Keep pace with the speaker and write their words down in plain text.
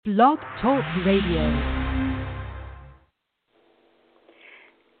Blog Talk Radio.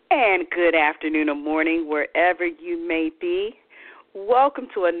 And good afternoon or morning, wherever you may be. Welcome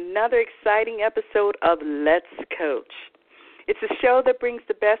to another exciting episode of Let's Coach. It's a show that brings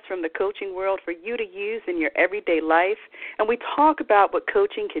the best from the coaching world for you to use in your everyday life, and we talk about what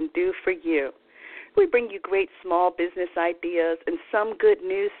coaching can do for you. We bring you great small business ideas and some good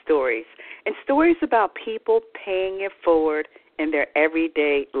news stories, and stories about people paying it forward in their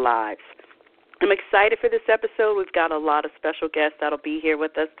everyday lives. I'm excited for this episode. We've got a lot of special guests that'll be here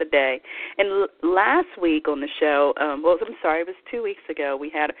with us today. And last week on the show, it was 2 weeks ago. We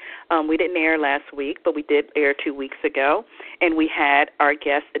didn't air last week, but we did air 2 weeks ago, and we had our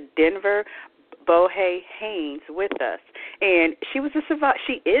guest Denver Bohe Haynes with us, and she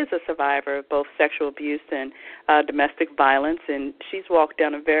is a survivor of both sexual abuse and domestic violence, and she's walked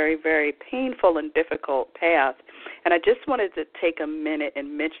down a very, very painful and difficult path. And I just wanted to take a minute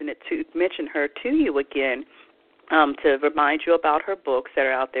and mention her to you again, to remind you about her books that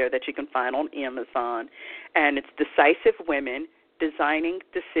are out there that you can find on Amazon, and it's Decisive Women: Designing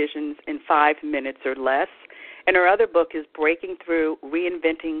Decisions in 5 Minutes or Less. And her other book is Breaking Through: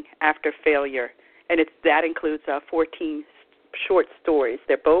 Reinventing After Failure, and that includes 14 short stories.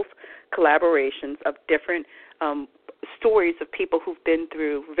 They're both collaborations of different stories of people who've been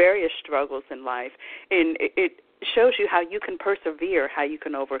through various struggles in life, and it shows you how you can persevere, how you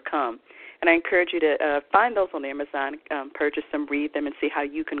can overcome. And I encourage you to find those on Amazon, purchase them, read them, and see how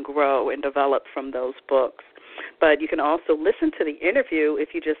you can grow and develop from those books. But you can also listen to the interview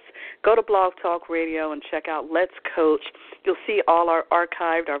if you just go to Blog Talk Radio and check out Let's Coach. You'll see all our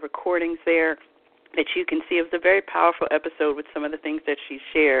recordings there that you can see. It was a very powerful episode with some of the things that she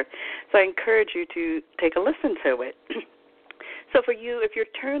shared. So I encourage you to take a listen to it. So for you, if you're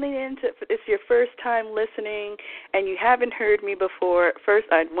turning it's your first time listening and you haven't heard me before, first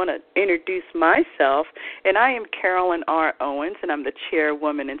I'd want to introduce myself, and I am Carolyn R. Owens, and I'm the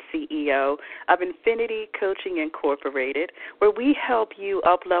chairwoman and CEO of Infinity Coaching Incorporated, where we help you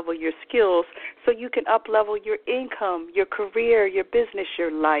up-level your skills so you can up-level your income, your career, your business,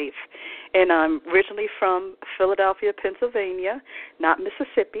 your life. And I'm originally from Philadelphia, Pennsylvania, not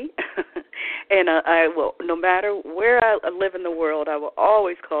Mississippi. And I will, no matter where I live in the world, I will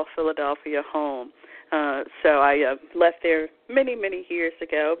always call Philadelphia home. So I left there many, many years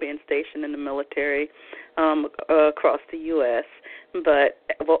ago, being stationed in the military across the U.S., but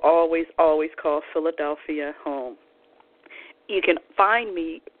will always, always call Philadelphia home. You can find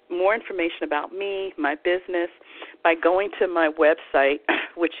me, more information about me, my business, by going to my website,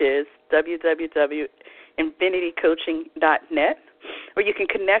 which is www.infinitycoaching.net, or you can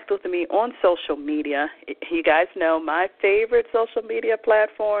connect with me on social media. You guys know my favorite social media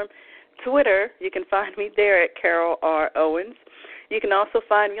platform, Twitter. You can find me there at Carol R. Owens. You can also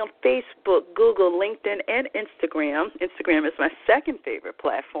find me on Facebook, Google, LinkedIn, and Instagram. Instagram is my second favorite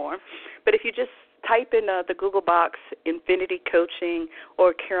platform. But if you just type in the Google box, Infinity Coaching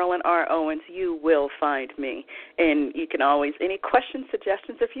or Carolyn R. Owens, you will find me. And you can always, any questions,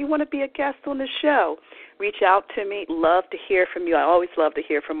 suggestions, if you want to be a guest on the show, reach out to me. Love to hear from you. I always love to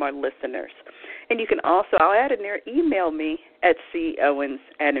hear from our listeners. And you can also, I'll add in there, email me at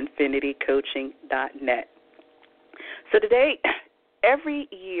cowens@infinitycoaching.net. So today, every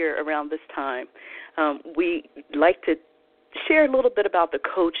year around this time, we like to share a little bit about the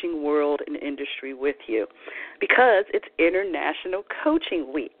coaching world and industry with you because it's International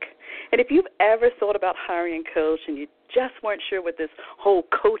Coaching Week. And if you've ever thought about hiring a coach and you just weren't sure what this whole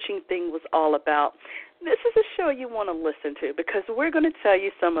coaching thing was all about, this is a show you want to listen to because we're going to tell you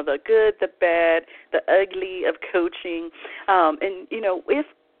some of the good, the bad, the ugly of coaching, and,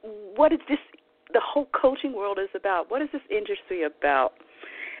 what is this, the whole coaching world is about. What is this industry about?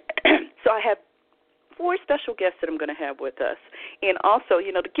 So I have 4 special guests that I'm going to have with us. And also,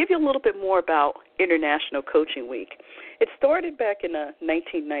 to give you a little bit more about International Coaching Week, it started back in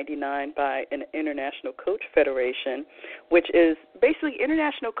 1999 by an International Coach Federation, which is basically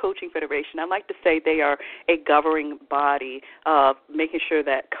International Coaching Federation. I like to say they are a governing body of making sure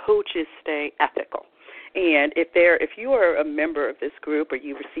that coaches stay ethical. And if you are a member of this group or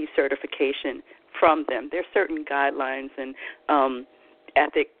you receive certification from them, there are certain guidelines and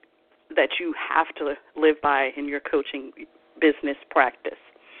ethics that you have to live by in your coaching business practice.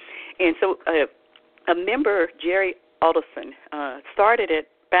 And so a member, Jerry Alderson, started it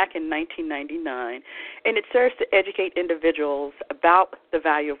back in 1999, and it serves to educate individuals about the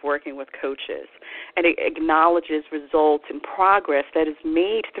value of working with coaches, and it acknowledges results and progress that is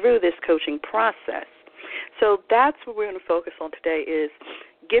made through this coaching process. So that's what we're going to focus on today is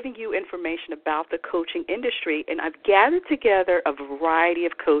giving you information about the coaching industry. And I've gathered together a variety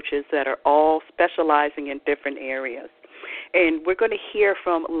of coaches that are all specializing in different areas. And we're going to hear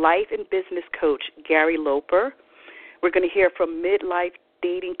from life and business coach Gary Loper. We're going to hear from midlife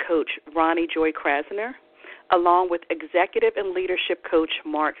dating coach Ronnie Joy Krasner, along with executive and leadership coach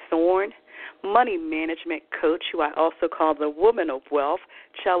Mark Thorne, money management coach, who I also call the woman of wealth,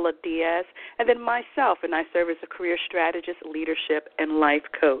 Chella Diaz, and then myself, and I serve as a career strategist, leadership, and life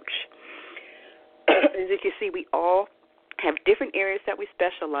coach. As you can see, we all have different areas that we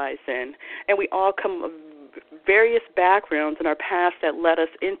specialize in, and we all come from various backgrounds in our past that led us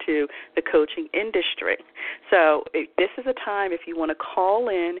into the coaching industry. So this is a time if you want to call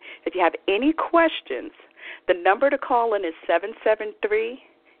in, if you have any questions. The number to call in is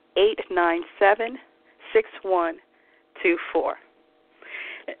 773-897-6124.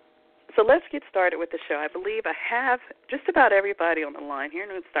 So let's get started with the show. I believe I have just about everybody on the line here. I'm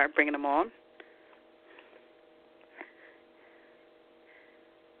going to start bringing them on.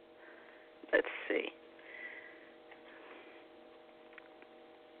 Let's see.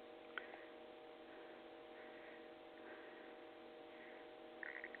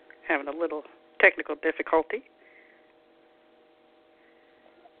 Having a little technical difficulty.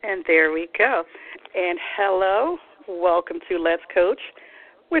 And there we go. And hello, welcome to Let's Coach.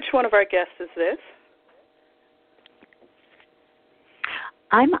 Which one of our guests is this?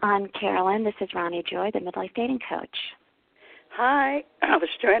 I'm on, Carolyn. This is Ronnie Joy, the midlife dating coach. Hi. I was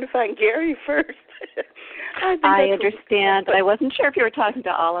trying to find Gary first. I understand, but I wasn't sure if you were talking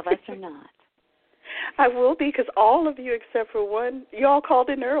to all of us or not. I will be, because all of you except for one, you all called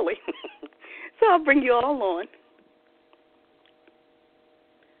in early. So I'll bring you all on.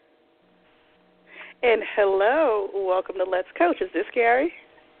 And hello, welcome to Let's Coach. Is this Gary?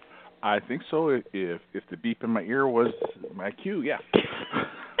 I think so. If the beep in my ear was my cue, yeah.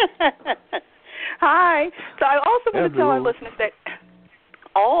 Hi. So I also want to tell our listeners that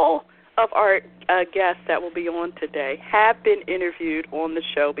all of our guests that will be on today have been interviewed on the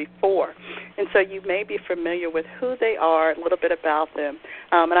show before. And so you may be familiar with who they are, a little bit about them.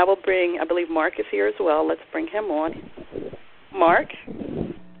 And I will bring, I believe Mark is here as well. Let's bring him on. Mark?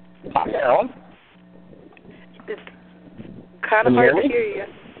 Hi, Carolyn. It's kind of hard to hear you.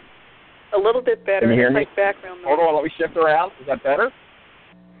 A little bit better. Can you hear it's me? like background noise. Hold on, let me shift around. Is that better?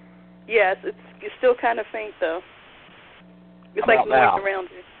 Yes, it's still kind of faint, though. It's How like about noise now? around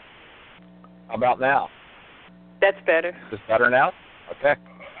you. How about now? That's better. Is this better now? Okay.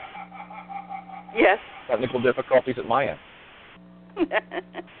 Yes. Technical difficulties at my end.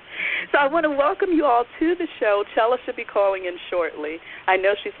 So I want to welcome you all to the show. Chella should be calling in shortly. I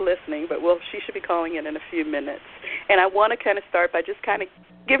know she's listening, but she should be calling in a few minutes. And I want to kind of start by just kind of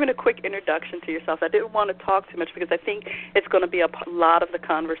giving a quick introduction to yourself. I didn't want to talk too much because I think it's going to be a lot of the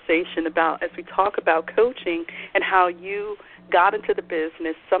conversation about, as we talk about coaching and how you got into the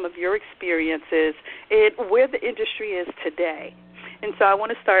business, some of your experiences, and where the industry is today. And so I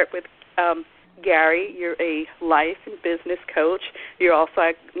want to start with Gary. You're a life and business coach. You're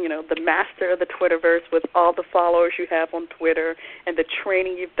also, the master of the Twitterverse with all the followers you have on Twitter and the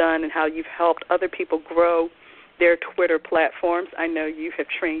training you've done and how you've helped other people grow their Twitter platforms. I know you have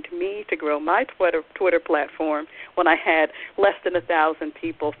trained me to grow my Twitter platform when I had less than 1,000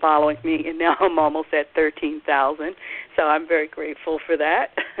 people following me, and now I'm almost at 13,000. So I'm very grateful for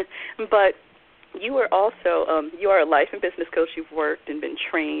that. But you are also you are a life and business coach. You've worked and been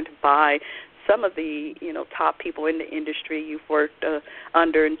trained by some of the top people in the industry. You've worked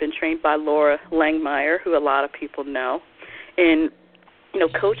under and been trained by Laura Langmeyer, who a lot of people know. And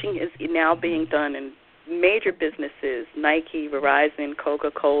coaching is now being done in major businesses. Nike, Verizon,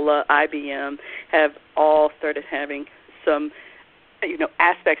 Coca-Cola, IBM have all started having some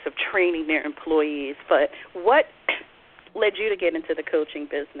aspects of training their employees. But what led you to get into the coaching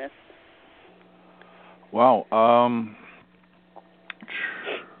business? Wow. I'm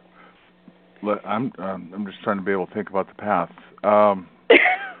just trying to be able to think about the path.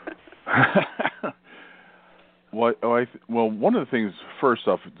 One of the things, first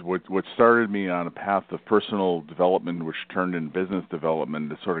off, what started me on a path of personal development, which turned into business development,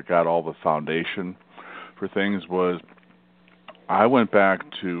 that sort of got all the foundation for things, was I went back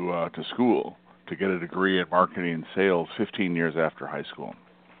to school to get a degree in marketing and sales 15 years after high school.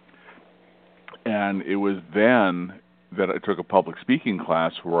 And it was then that I took a public speaking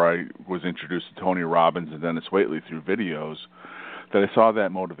class where I was introduced to Tony Robbins and Dennis Waitley through videos, that I saw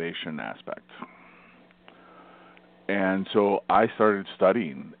that motivation aspect. And so I started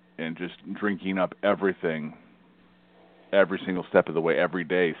studying and just drinking up everything, every single step of the way, every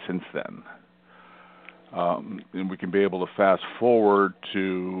day since then. And we can be able to fast forward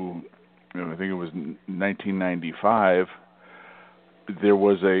to, I think it was 1995. There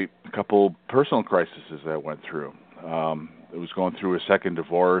was a couple personal crises I went through. I was going through a second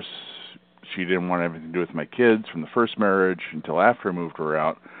divorce. She didn't want anything to do with my kids from the first marriage until after I moved her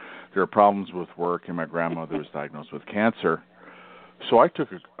out. There were problems with work, and my grandmother was diagnosed with cancer. So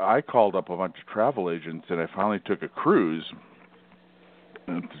I called up a bunch of travel agents, and I finally took a cruise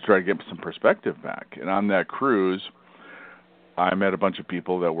to try to get some perspective back. And on that cruise, I met a bunch of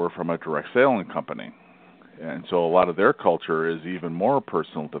people that were from a direct sailing company. And so a lot of their culture is even more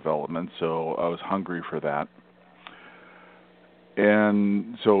personal development, so I was hungry for that.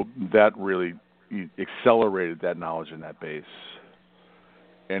 And so that really accelerated that knowledge and that base.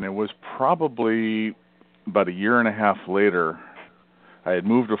 And it was probably about a year and a half later, I had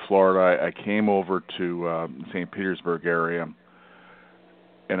moved to Florida. I came over to St. Petersburg area,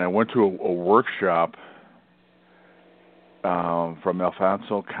 and I went to a workshop from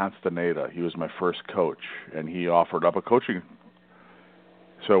Alfonso Castaneda. He was my first coach, and he offered up a coaching.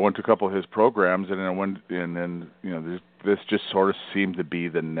 So I went to a couple of his programs, and then I went, and then this just sort of seemed to be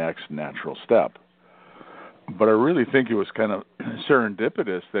the next natural step. But I really think it was kind of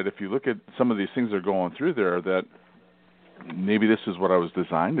serendipitous that if you look at some of these things that are going through there, that maybe this is what I was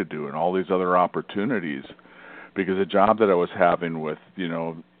designed to do, and all these other opportunities. Because the job that I was having with,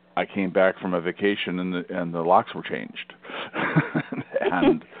 I came back from a vacation and the locks were changed,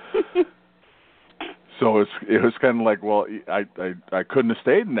 and so it was kind of like, well, I couldn't have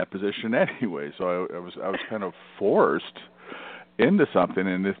stayed in that position anyway, so I was kind of forced into something,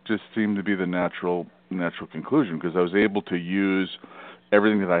 and this just seemed to be the natural conclusion, because I was able to use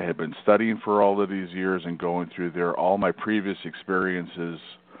everything that I had been studying for all of these years and going through there, all my previous experiences,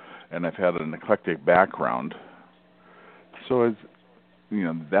 and I've had an eclectic background. So it's,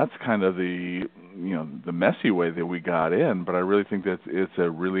 that's kind of the messy way that we got in, but I really think that it's a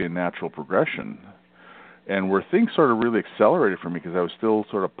really natural progression. And where things sort of really accelerated for me, because I was still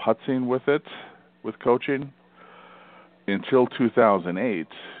sort of putzing with it, with coaching, until 2008.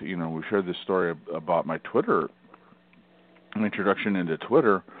 We shared this story about my Twitter. My introduction into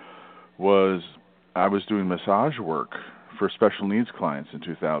Twitter was I was doing massage work for special needs clients in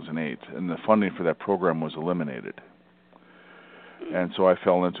 2008, and the funding for that program was eliminated. And so I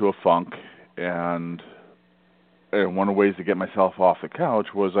fell into a funk, and one of the ways to get myself off the couch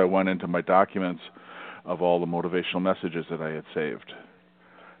was I went into my documents of all the motivational messages that I had saved.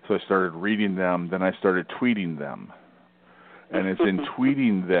 So I started reading them, then I started tweeting them. And it's in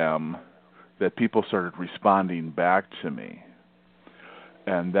tweeting them that people started responding back to me.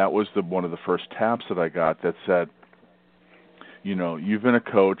 And that was one of the first taps that I got that said, you've been a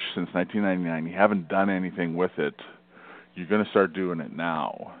coach since 1999. You haven't done anything with it. You're going to start doing it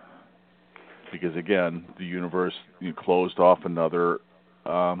now. Because, again, the universe closed off another,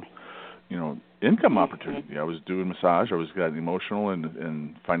 income opportunity. I was doing massage. I was getting emotional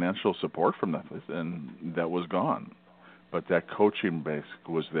and financial support from that, and that was gone. But that coaching base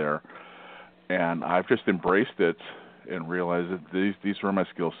was there. And I've just embraced it and realized that these were my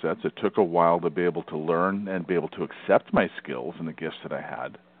skill sets. It took a while to be able to learn and be able to accept my skills and the gifts that I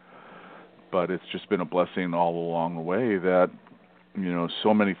had. But it's just been a blessing all along the way that,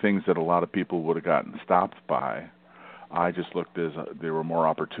 so many things that a lot of people would have gotten stopped by, I just looked as there were more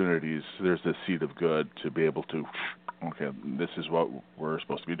opportunities. There's this seed of good to be able to, okay, this is what we're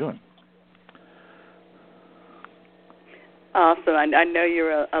supposed to be doing. Awesome. I know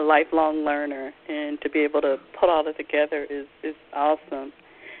you're a lifelong learner, and to be able to put all that together is awesome.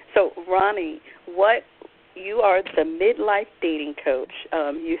 So, Ronnie, you are the midlife dating coach.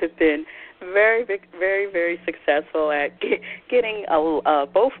 You have been very, very, very successful at getting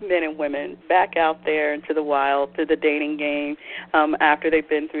both men and women back out there into the wild, through the dating game, after they've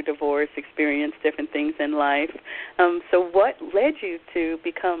been through divorce, experienced different things in life. So what led you to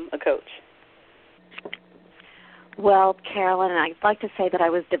become a coach? Well, Carolyn, I'd like to say that I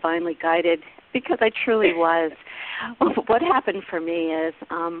was divinely guided, because I truly was. What happened for me is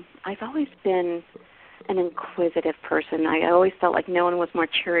I've always been an inquisitive person. I always felt like no one was more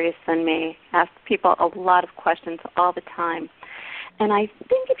curious than me. Asked people a lot of questions all the time. And I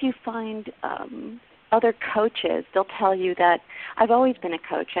think if you find other coaches, they'll tell you that I've always been a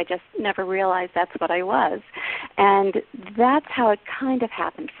coach. I just never realized that's what I was. And that's how it kind of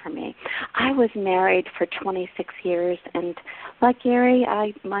happened for me. I was married for 26 years, and like Gary,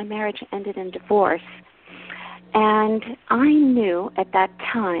 my marriage ended in divorce. And I knew at that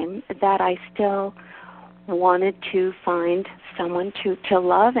time that I still wanted to find someone to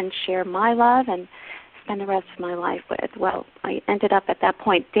love and share my love and spend the rest of my life with. Well, I ended up at that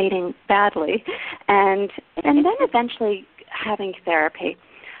point dating badly, and then eventually having therapy,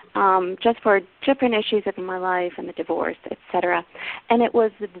 just for different issues in my life and the divorce, etc. And it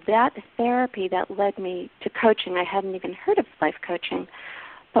was that therapy that led me to coaching. I hadn't even heard of life coaching.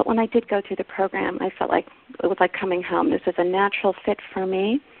 But when I did go through the program, I felt like it was like coming home. This is a natural fit for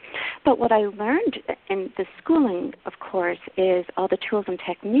me. But what I learned in the schooling, of course, is all the tools and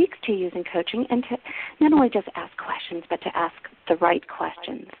techniques to use in coaching, and to not only just ask questions, but to ask the right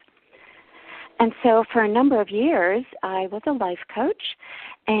questions. And so for a number of years, I was a life coach,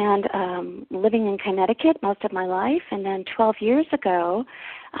 and living in Connecticut most of my life. And then 12 years ago,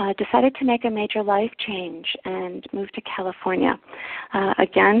 decided to make a major life change and move to California.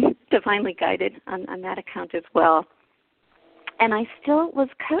 Again, divinely guided on that account as well. And I still was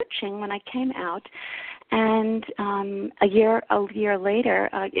coaching when I came out. And a year later,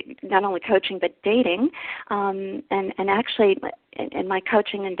 not only coaching but dating, and actually in my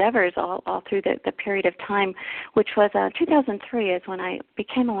coaching endeavors all through the period of time, which was 2003 is when I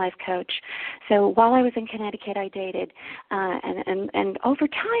became a life coach. So while I was in Connecticut, I dated, and over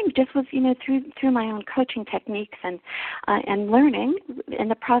time, just was through my own coaching techniques and learning in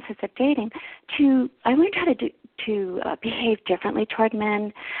the process of dating, I learned how to behave differently toward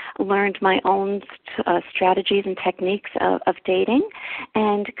men, learned my own strategies and techniques of dating,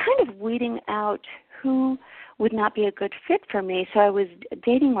 and kind of weeding out who would not be a good fit for me. So I was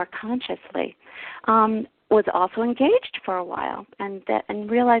dating more consciously. Was also engaged for a while, and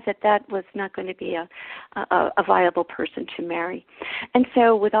realized that was not going to be a viable person to marry. And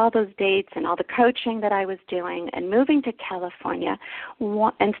so with all those dates and all the coaching that I was doing and moving to California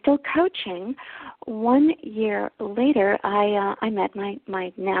and still coaching, 1 year later I met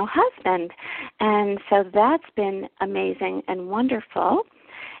my now husband. And so that's been amazing and wonderful.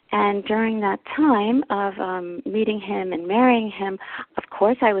 And during that time of meeting him and marrying him, of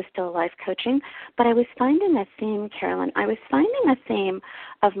course, I was still life coaching, but I was finding a theme, Carolyn. I was finding a theme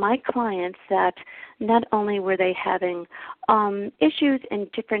of my clients that not only were they having issues in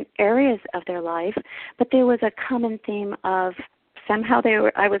different areas of their life, but there was a common theme of somehow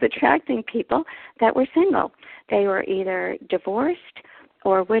I was attracting people that were single. They were either divorced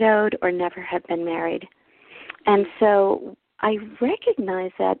or widowed or never had been married. And so I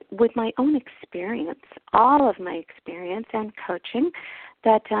recognize that with my own experience, all of my experience and coaching,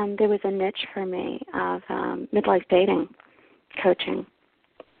 that there was a niche for me of midlife dating coaching.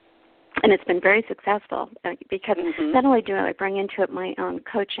 And it's been very successful because not only do I bring into it my own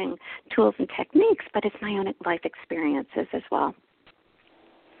coaching tools and techniques, but it's my own life experiences as well.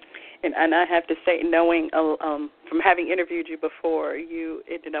 And I have to say, knowing from having interviewed you before, you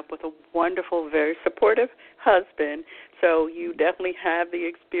ended up with a wonderful, very supportive husband. So you definitely have the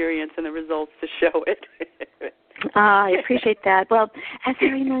experience and the results to show it. I appreciate that. Well, as I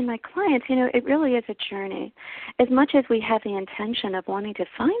remind my clients, it really is a journey. As much as we have the intention of wanting to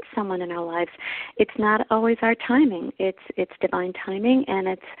find someone in our lives, it's not always our timing. It's divine timing, and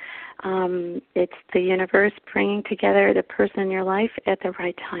it's the universe bringing together the person in your life at the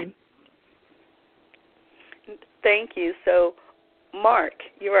right time. Thank you. So, Mark,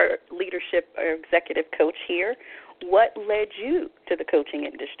 you're a leadership or executive coach here. What led you to the coaching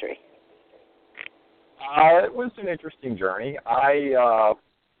industry? It was an interesting journey.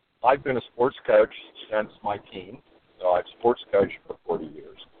 I've been a sports coach since my teens, so I've sports coached for 40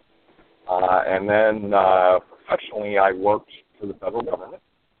 years. And then professionally, I worked for the federal government,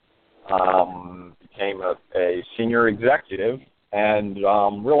 became a senior executive, and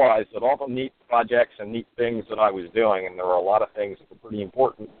realized that all the neat projects and neat things that I was doing, and there were a lot of things that were pretty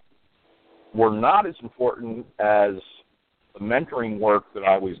important, were not as important as the mentoring work that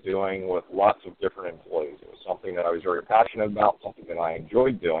I was doing with lots of different employees. It was something that I was very passionate about, something that I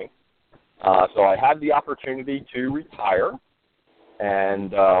enjoyed doing. So I had the opportunity to retire and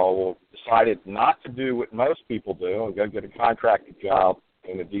decided not to do what most people do and go get a contracted job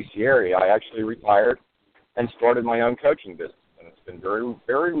in the D.C. area. I actually retired and started my own coaching business. And it's been very,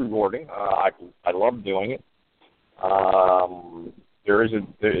 very rewarding. I love doing it.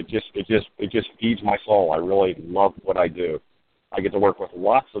 It just feeds my soul. I really love what I do. I get to work with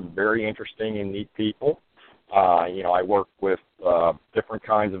lots of very interesting and neat people. I work with different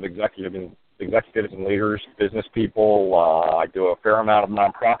kinds of executives and leaders, business people. I do a fair amount of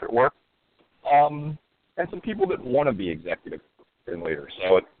nonprofit work, and some people that want to be executives and leaders.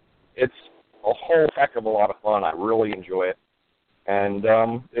 So it's a whole heck of a lot of fun. I really enjoy it. And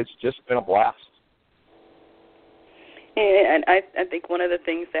it's just been a blast. And I think one of the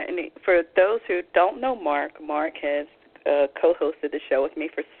things that, for those who don't know Mark has co-hosted the show with me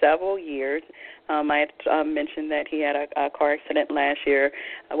for several years. I had mentioned that he had a car accident last year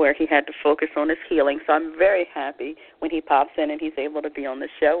where he had to focus on his healing. So I'm very happy when he pops in and he's able to be on the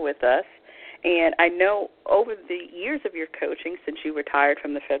show with us. And I know over the years of your coaching, since you retired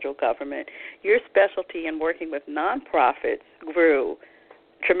from the federal government, your specialty in working with nonprofits grew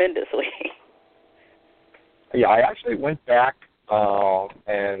tremendously. Yeah, I actually went back,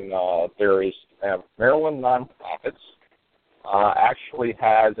 and there is Maryland Nonprofits actually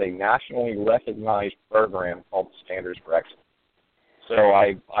has a nationally recognized program called Standards for Excellence. So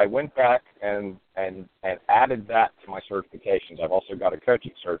I went back and added that to my certifications. I've also got a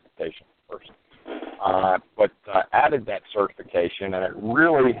coaching certification first, but added that certification, and it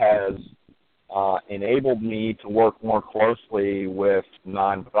really has enabled me to work more closely with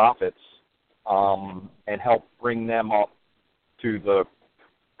nonprofits and help bring them up to the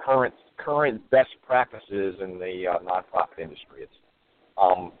current best practices in the nonprofit industry. It's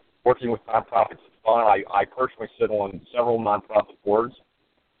working with nonprofits is fun. I personally sit on several nonprofit boards,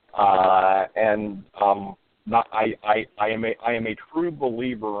 and I am a true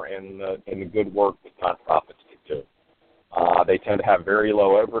believer in the good work that nonprofits can do. They tend to have very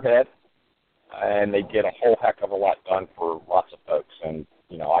low overhead, and they get a whole heck of a lot done for lots of folks. And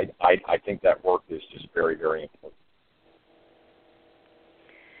I think that work is just very, very important.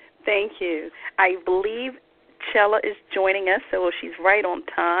 Thank you. I believe Chella is joining us, so she's right on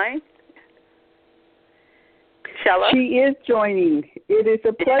time. Chella? She is joining. It is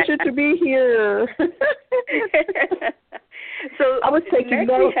a pleasure to be here. So I was taking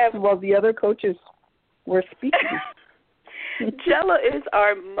notes while the other coaches were speaking. Chella is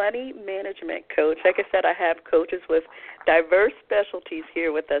our money management coach. Like I said, I have coaches with diverse specialties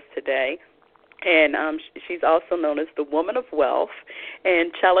here with us today. And she's also known as the Woman of Wealth.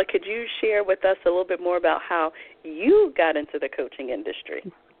 And Chella, could you share with us a little bit more about how you got into the coaching industry?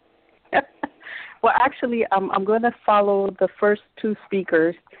 Well, actually, I'm going to follow the first two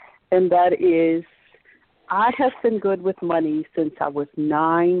speakers, and that is I have been good with money since I was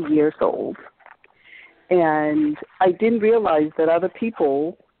 9 years old. And I didn't realize that other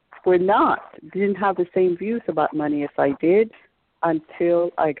people didn't have the same views about money as I did until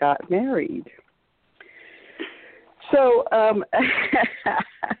I got married. So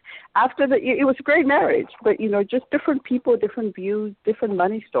after it was a great marriage, but, just different people, different views, different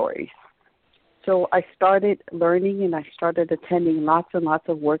money stories. So I started learning and I started attending lots and lots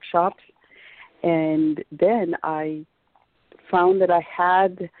of workshops. And then I found that I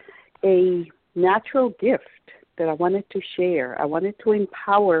had a natural gift that I wanted to share. I wanted to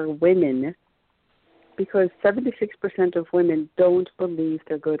empower women because 76% of women don't believe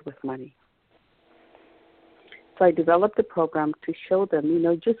they're good with money. So I developed a program to show them,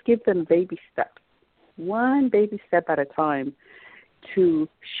 just give them baby steps, one baby step at a time, to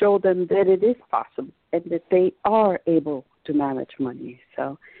show them that it is possible and that they are able to manage money.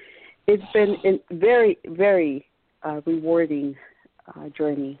 So it's been a very, very rewarding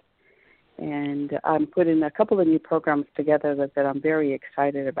journey. And I'm putting a couple of new programs together that I'm very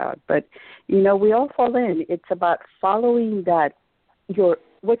excited about. But, we all fall in. It's about following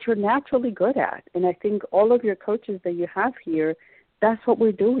what you're naturally good at. And I think all of your coaches that you have here, that's what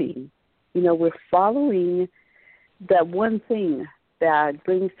we're doing. We're following that one thing that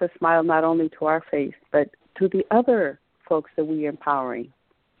brings a smile not only to our face, but to the other folks that we're empowering.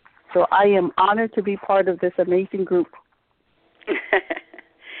 So I am honored to be part of this amazing group.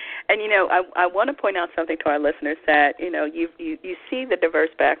 And, I want to point out something to our listeners that, you see the diverse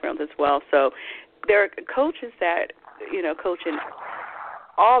backgrounds as well. So there are coaches that, coach in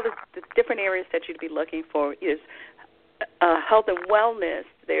all the different areas that you'd be looking for is health and wellness.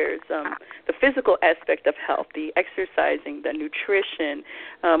 There's the physical aspect of health, the exercising, the nutrition.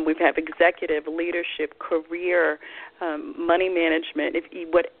 We have executive leadership, career, money management.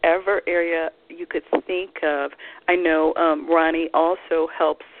 Whatever area you could think of. I know Ronnie also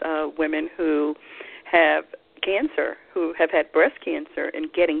helps women who have cancer, who have had breast cancer,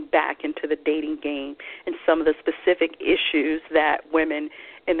 and getting back into the dating game and some of the specific issues that women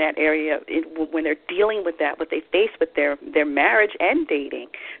in that area, when they're dealing with that, what they face with their marriage and dating.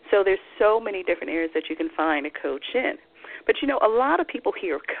 So there's so many different areas that you can find a coach in. But, a lot of people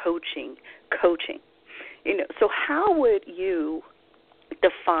hear coaching. So how would you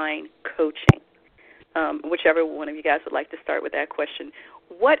define coaching? Whichever one of you guys would like to start with that question.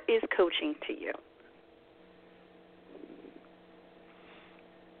 What is coaching to you?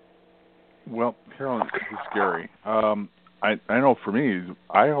 Well, Carolyn, this is Gary. I know for me,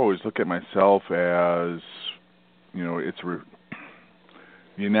 I always look at myself as,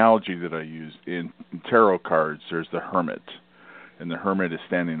 the analogy that I use in tarot cards, there's the hermit, and the hermit is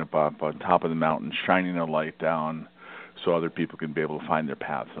standing up on top of the mountain, shining a light down so other people can be able to find their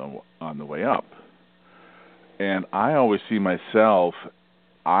paths on the way up. And I always see myself,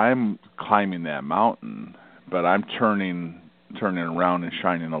 I'm climbing that mountain, but I'm turning around and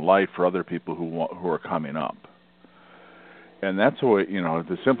shining a light for other people who are coming up. And that's the way,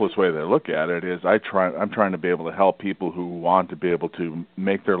 the simplest way that I look at it is I'm trying to be able to help people who want to be able to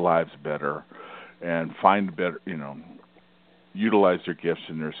make their lives better and find better, utilize their gifts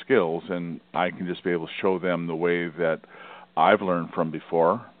and their skills, and I can just be able to show them the way that I've learned from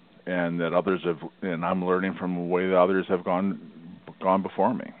before, and that others have, and I'm learning from the way that others have gone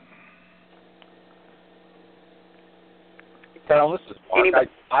before me. Carol, this is Mark.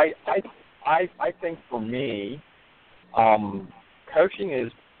 I think for me, coaching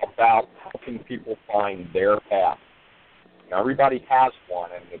is about helping people find their path. Everybody has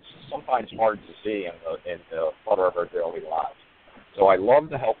one, and it's sometimes hard to see in the flutter of our daily lives. So I love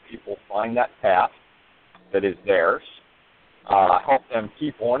to help people find that path that is theirs, help them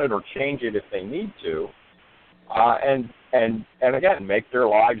keep on it or change it if they need to, and again, make their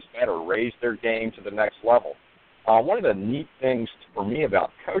lives better, raise their game to the next level. One of the neat things for me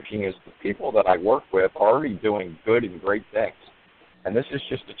about coaching is the people that I work with are already doing good and great things. And this is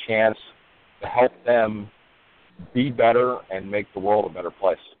just a chance to help them be better and make the world a better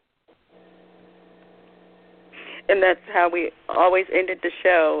place. And that's how we always ended the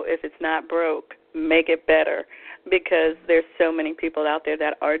show. If it's not broke, make it better. Because there's so many people out there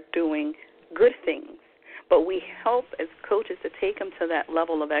that are doing good things. But we help as coaches to take them to that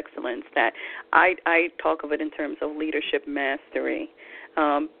level of excellence that I talk of it in terms of leadership mastery,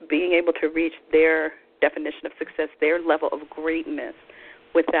 being able to reach their definition of success, their level of greatness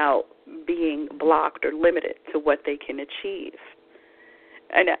without being blocked or limited to what they can achieve.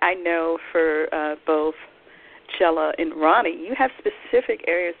 And I know for both Chella and Ronnie, you have specific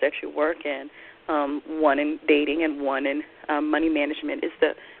areas that you work in, one in dating and one in money management. Is the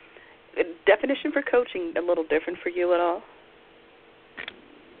definition for coaching a little different for you at all?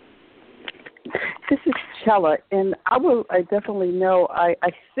 This is Chella, and I definitely know. I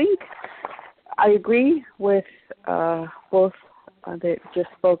think I agree with both that just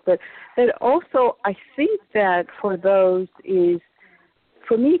spoke, but also I think that for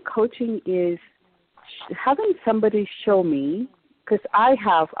me, coaching is having somebody show me, because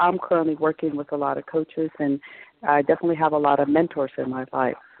I'm currently working with a lot of coaches, and I definitely have a lot of mentors in my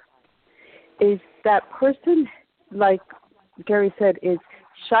life. Is that person, like Gary said, is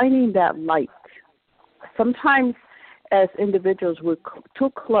shining that light. Sometimes as individuals, we're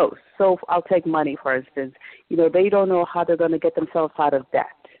too close. So I'll take money, for instance. They don't know how they're going to get themselves out of debt.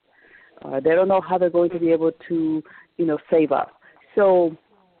 They don't know how they're going to be able to, save up. So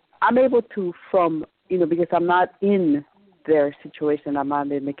I'm able to, because I'm not in their situation, I'm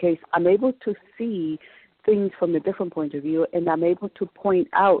not in the case, I'm able to see things from a different point of view, and I'm able to point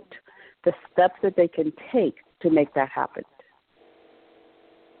out the steps that they can take to make that happen.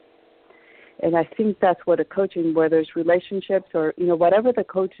 And I think that's what a coaching, whether it's relationships or, whatever the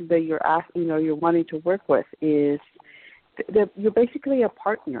coach that you're asking, you're wanting to work with is, you're basically a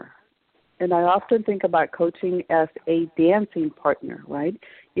partner. And I often think about coaching as a dancing partner, right?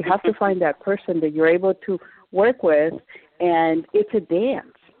 You have to find that person that you're able to work with, and it's a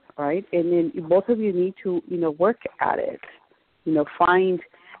dance, right? And then both of you need to, work at it,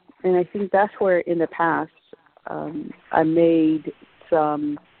 and I think that's where in the past I made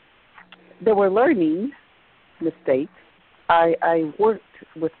some, there were learning mistakes. I worked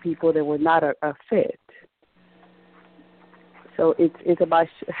with people that were not a fit. So it's about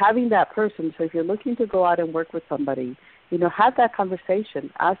having that person. So if you're looking to go out and work with somebody, have that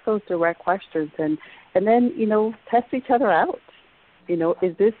conversation, ask those direct questions, and then, test each other out.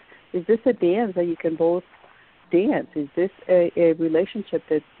 Is this a dance that you can both dance? Is this a relationship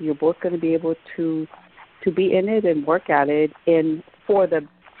that you're both going to be able to be in it and work at it and for the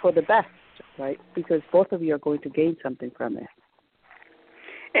best, right? Because both of you are going to gain something from it.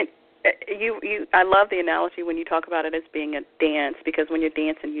 And I love the analogy when you talk about it as being a dance, because when you're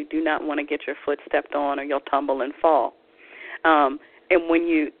dancing, you do not want to get your foot stepped on or you'll tumble and fall. And when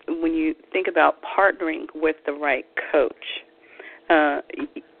you think about partnering with the right coach,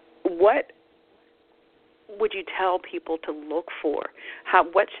 what would you tell people to look for?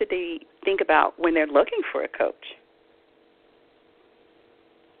 What should they think about when they're looking for a coach?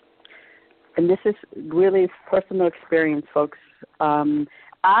 And this is really personal experience, folks.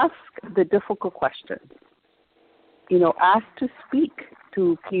 Ask the difficult questions. Ask to speak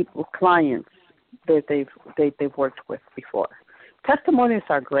to people, clients that they've worked with before. testimonials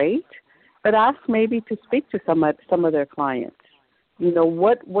are great, but ask maybe to speak to some of their clients.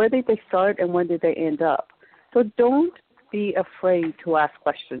 Where did they start and when did they end up? So don't be afraid to ask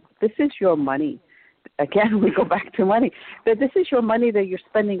questions. This is your money. Again, we go back to money. But this is your money that you're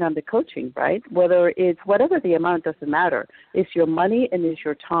spending on the coaching, right? Whether it's whatever the amount, doesn't matter. It's your money and it's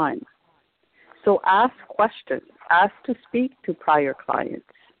your time. So ask questions. Ask to speak to prior clients.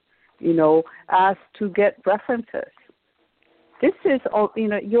 Ask to get references. This is all,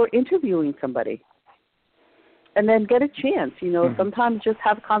 you're interviewing somebody. And then get a chance, sometimes just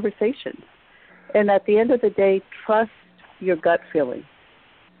have conversations. And at the end of the day, trust your gut feeling.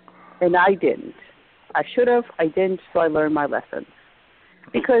 And I didn't. I should have, I didn't, so I learned my lesson.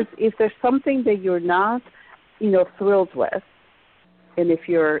 Because if there's something that you're not, thrilled with, and if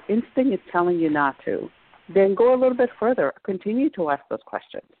your instinct is telling you not to, then go a little bit further. Continue to ask those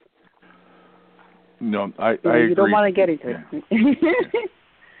questions. No, I agree. You don't want to get into it.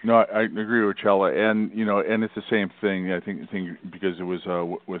 No, I agree with Chella, and and it's the same thing. I think because it was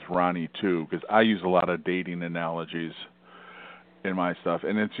with Ronnie too, because I use a lot of dating analogies in my stuff,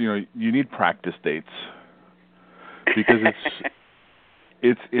 and it's you need practice dates because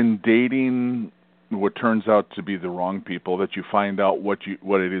it's in dating what turns out to be the wrong people that you find out what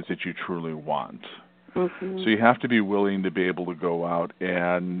it is that you truly want. Mm-hmm. So you have to be willing to be able to go out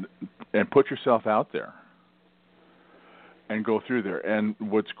and put yourself out there and go through there. And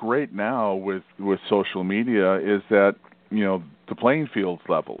what's great now with social media is that the playing field's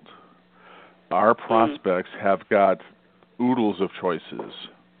leveled. Our prospects have got oodles of choices,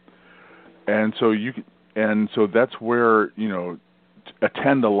 and so that's where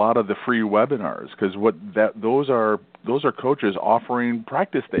attend a lot of the free webinars because those are coaches offering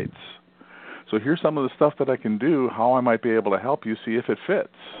practice dates. So here's some of the stuff that I can do, how I might be able to help you see if it fits.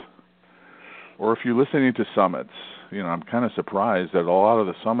 Or if you're listening to summits, I'm kind of surprised that a lot of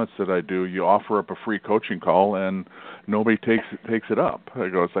the summits that I do, you offer up a free coaching call and nobody takes it up.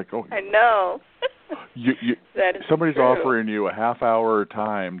 It's like, oh, I know. Somebody's true. Offering you a half hour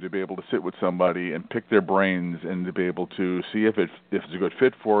time to be able to sit with somebody and pick their brains and to be able to see if it's a good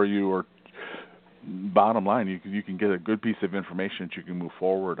fit for you, or bottom line, you can get a good piece of information that you can move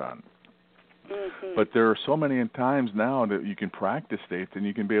forward on. Mm-hmm. But there are so many times now that you can practice dates and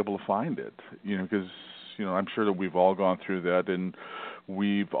you can be able to find it, because I'm sure that we've all gone through that and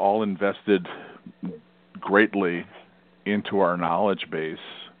we've all invested greatly into our knowledge base.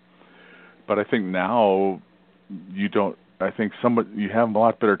 But I think now you have a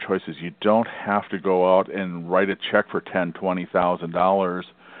lot better choices. You don't have to go out and write a check for $10,000-$20,000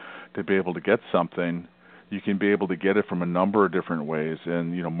 to be able to get something. You can be able to get it from a number of different ways.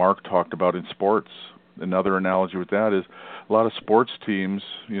 And, Mark talked about in sports. Another analogy with that is a lot of sports teams,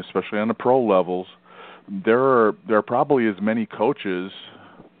 especially on the pro levels, there are probably as many coaches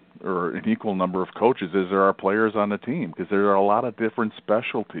or an equal number of coaches as there are players on the team because there are a lot of different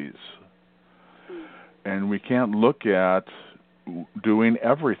specialties. And we can't look at doing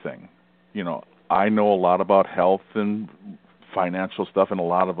everything. I know a lot about health and financial stuff and a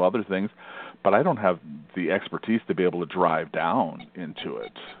lot of other things, but I don't have the expertise to be able to drive down into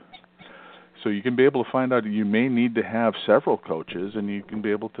it. So you can be able to find out you may need to have several coaches, and you can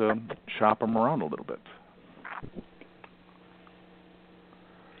be able to shop them around a little bit.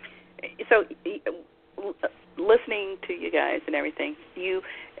 So listening to you guys and everything,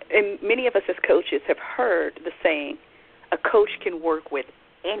 and many of us as coaches have heard the saying, a coach can work with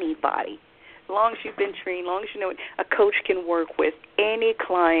anybody. As long as you've been trained, as long as you know it, a coach can work with any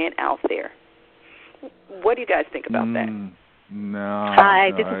client out there. What do you guys think about that? No.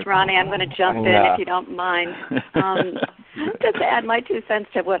 Hi, this is Ronnie. I'm going to jump in if you don't mind. Just to add my 2 cents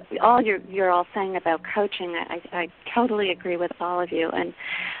to what you're all saying about coaching, I totally agree with all of you. And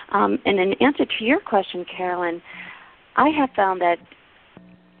in answer to your question, Carolyn, I have found that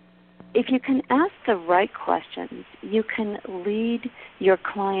if you can ask the right questions, you can lead your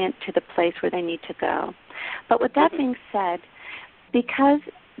client to the place where they need to go. But with that being said, because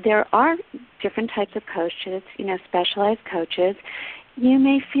there are different types of coaches, specialized coaches, you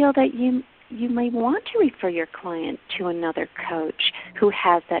may feel that you may want to refer your client to another coach who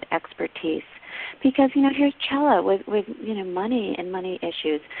has that expertise. Because, here's Chella with money and money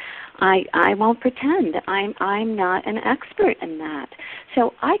issues. I won't pretend I'm not an expert in that.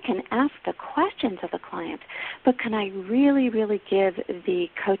 So I can ask the questions of the client, but can I really, really give the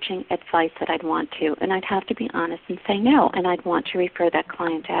coaching advice that I'd want to? And I'd have to be honest and say no, and I'd want to refer that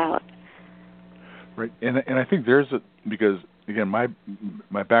client out. Right, and I think because, again, my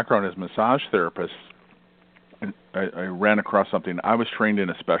background is massage therapist, and I ran across something. I was trained in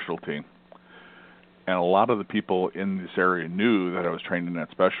a specialty. And a lot of the people in this area knew that I was trained in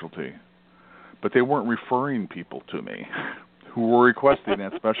that specialty, but they weren't referring people to me who were requesting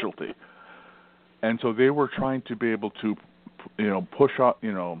that specialty. And so they were trying to be able to, push out,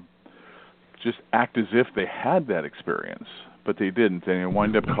 just act as if they had that experience, but they didn't, and it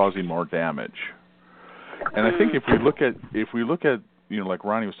wound up causing more damage. And I think if we look at, like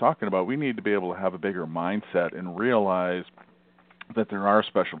Ronnie was talking about, we need to be able to have a bigger mindset and realize that there are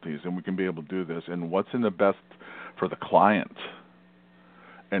specialties and we can be able to do this and what's in the best for the client,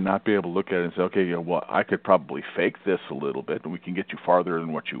 and not be able to look at it and say, okay, well, I could probably fake this a little bit and we can get you farther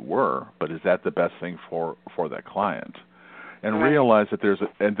than what you were, but is that the best thing for that client? And right. Realize that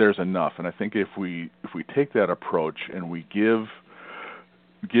there's enough. And I think if we take that approach and we give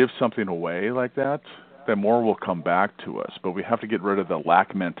something away like that, then more will come back to us. But we have to get rid of the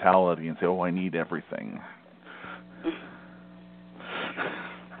lack mentality and say, oh, I need everything.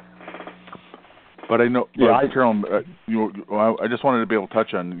 But I know, Carolyn, I just wanted to be able to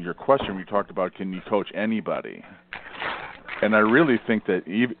touch on your question. We talked about, can you coach anybody? And I really think that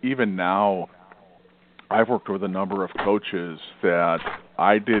even now, I've worked with a number of coaches that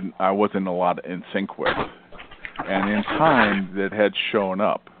I wasn't a lot in sync with, and in time that had shown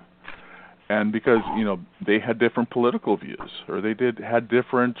up. And because, they had different political views, or they had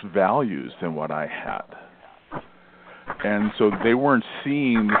different values than what I had. And so they weren't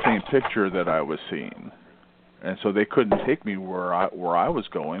seeing the same picture that I was seeing. And so they couldn't take me where I was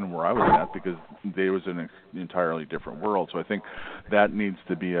going, where I was at, because they was in an entirely different world. So I think that needs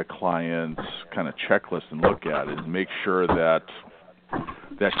to be a client's kind of checklist and look at it, and make sure that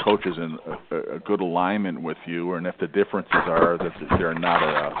that coach is in a good alignment with you, and if the differences are that they're not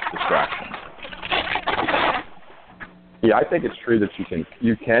a distraction. Yeah, I think it's true that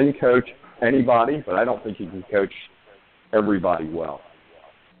you can coach anybody, but I don't think you can coach everybody well.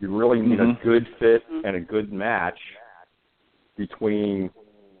 You really need a good fit and a good match between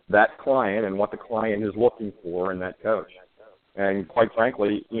that client and what the client is looking for in that coach. And quite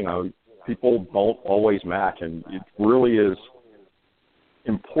frankly, people don't always match, and it really is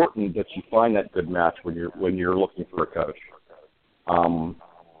important that you find that good match when you're looking for a coach.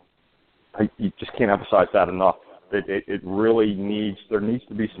 You just can't emphasize that enough. It really needs to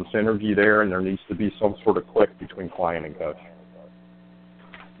be some synergy there, and there needs to be some sort of click between client and coach.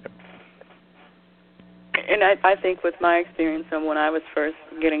 And I think with my experience and when I was first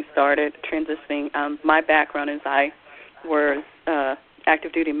getting started, transitioning, my background is I was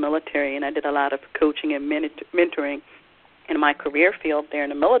active duty military, and I did a lot of coaching and mentoring in my career field there in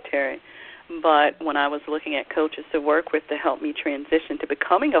the military. But when I was looking at coaches to work with to help me transition to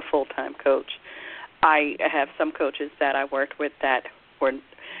becoming a full-time coach, I have some coaches that I worked with that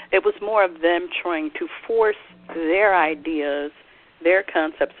it was more of them trying to force their ideas, their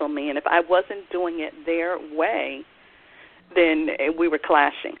concepts on me, and if I wasn't doing it their way, then we were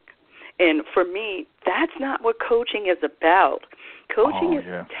clashing. And for me, that's not what coaching is about. Coaching is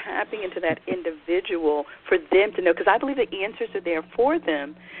tapping into that individual for them to know, because I believe the answers are there for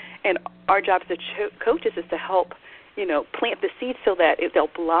them, and our job as coaches is to help, plant the seeds so that they'll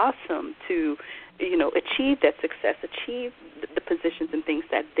blossom to, achieve that success, achieve the positions and things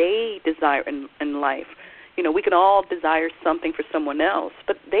that they desire in life. We can all desire something for someone else,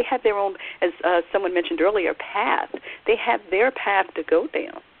 but they have their own, as someone mentioned earlier, path. They have their path to go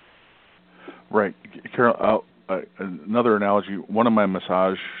down. Right. Carol, another analogy, one of my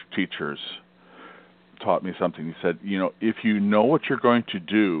massage teachers taught me something. He said, if you know what you're going to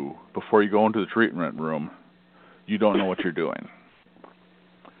do before you go into the treatment room, you don't know what you're doing.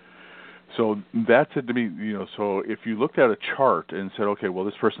 So that said to me, so if you looked at a chart and said, okay, well,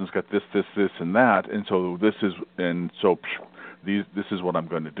 this person's got this, and that, and so this is what I'm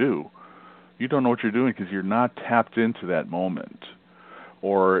going to do, you don't know what you're doing because you're not tapped into that moment.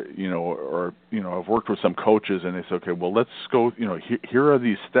 Or I've worked with some coaches and they say, okay, well, let's go, here are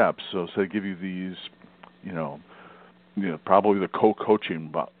these steps. So they give you these, probably the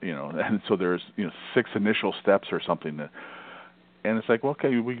co-coaching, and so there's, 6 initial steps or something and it's like, well,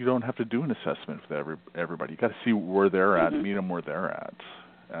 okay, you don't have to do an assessment for everybody. You got to see where they're at, meet them where they're at,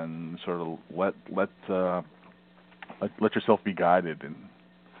 and sort of let yourself be guided. And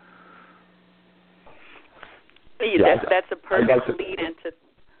that's a perfect lead into.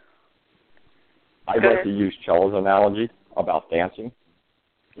 I'd like to use Cella's analogy about dancing.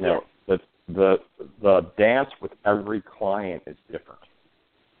 The dance with every client is different.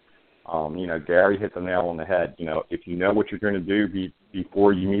 Gary hit the nail on the head. If you know what you're going to do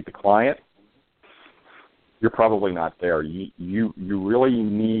before you meet the client, you're probably not there. You really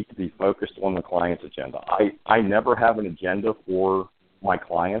need to be focused on the client's agenda. I never have an agenda for my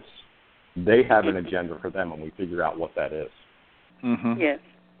clients. they have an agenda for them, and we figure out what that is. Mm-hmm. Yes.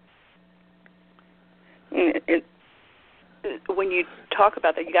 When you talk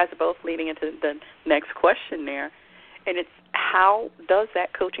about that, you guys are both leading into the next question there, and it's how does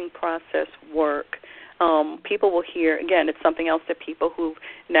that coaching process work? People will hear, again, it's something else that people who've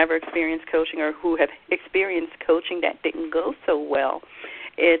never experienced coaching or who have experienced coaching that didn't go so well,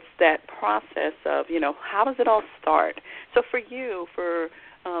 it's that process of, how does it all start? So for you,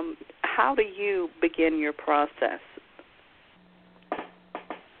 how do you begin your process?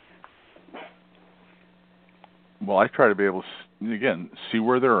 Well, I try to be able to, again, see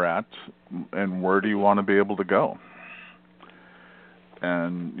where they're at and where do you want to be able to go.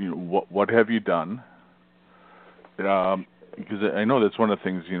 And, what have you done? Because I know that's one of the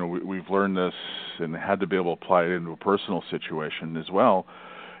things, we've learned this and had to be able to apply it into a personal situation as well,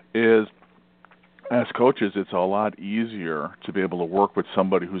 is as coaches, it's a lot easier to be able to work with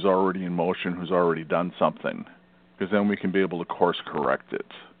somebody who's already in motion, who's already done something, because then we can be able to course correct it.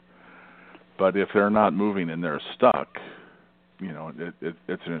 But if they're not moving and they're stuck,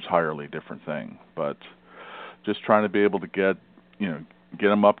 it's an entirely different thing. But just trying to be able to get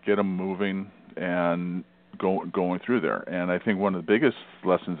them up, get them moving, and going through there. And I think one of the biggest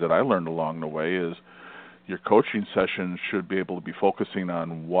lessons that I learned along the way is your coaching session should be able to be focusing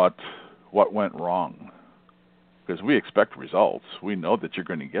on what went wrong, because we expect results. We know that you're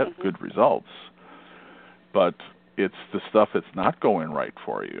going to get good results, but it's the stuff that's not going right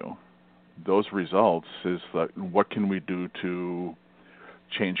for you. Those results is what can we do to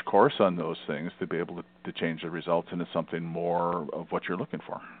change course on those things to be able to change the results into something more of what you're looking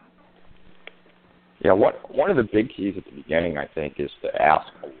for. Yeah, one of the big keys at the beginning, I think, is to ask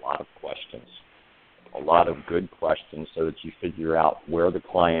a lot of questions, a lot of good questions, so that you figure out where the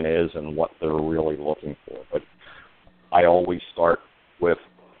client is and what they're really looking for. But I always start with,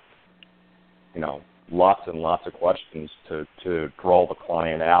 lots and lots of questions to draw the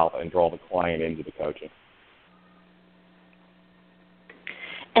client out and draw the client into the coaching.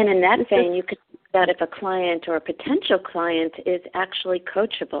 And in that vein, you could think that if a client or a potential client is actually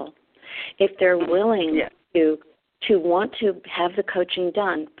coachable, if they're willing to want to have the coaching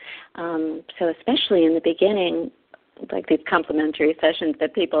done. So especially in the beginning, like these complimentary sessions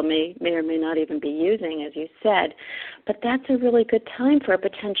that people may or may not even be using, as you said, but that's a really good time for a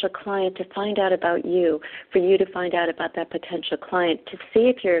potential client to find out about you, for you to find out about that potential client, to see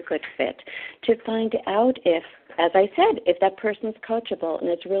if you're a good fit, to find out if, as I said, if that person's coachable and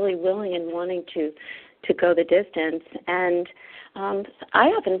is really willing and wanting to go the distance. And I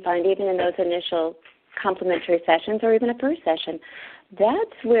often find even in those initial complimentary sessions or even a first session,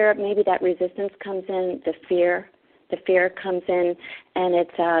 that's where maybe that resistance comes in, the fear comes in, and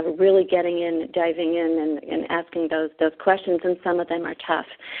it's really getting in, diving in and asking those questions, and some of them are tough.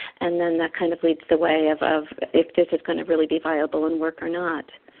 And then that kind of leads the way of if this is going to really be viable and work or not.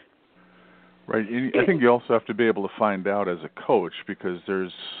 Right. I think you also have to be able to find out as a coach, because there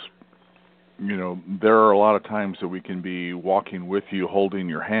are a lot of times that we can be walking with you, holding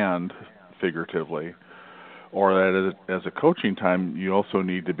your hand, figuratively, or that as a coaching time, you also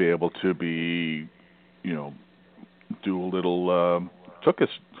need to be able to be, do a little took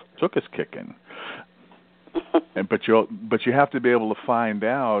us kicking. But you have to be able to find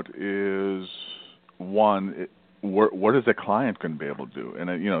out is one, what is the client going to be able to do, and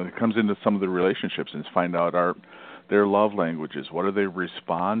it comes into some of the relationships and find out their love languages. What do they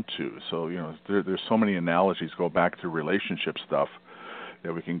respond to? So there's so many analogies go back to relationship stuff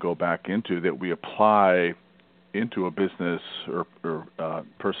that we can go back into that we apply into a business or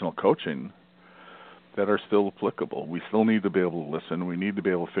personal coaching that are still applicable. We still need to be able to listen. We need to be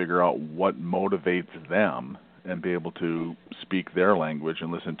able to figure out what motivates them and be able to speak their language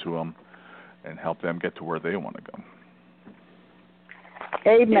and listen to them and help them get to where they want to go.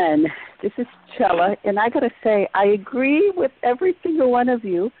 Amen. This is Chella, and I got to say, I agree with every single one of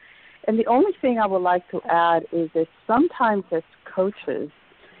you. And the only thing I would like to add is that sometimes as coaches,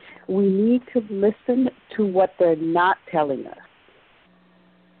 we need to listen to what they're not telling us.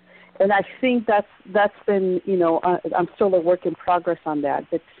 And I think that's been, I'm still a work in progress on that.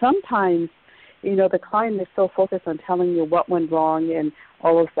 But sometimes, the client is so focused on telling you what went wrong and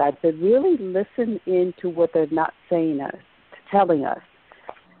all of that, but really listen into what they're not telling us.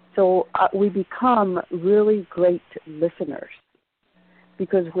 So we become really great listeners,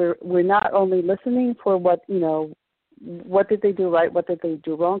 because we're not only listening for what did they do right, what did they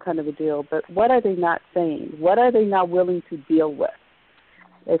do wrong kind of a deal, but what are they not saying? What are they not willing to deal with?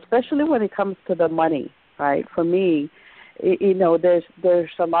 Especially when it comes to the money, right? For me, there's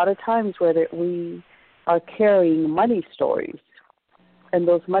a lot of times where we are carrying money stories, and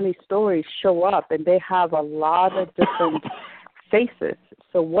those money stories show up, and they have a lot of different faces.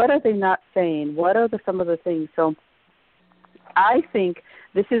 So what are they not saying? What are some of the things? So I think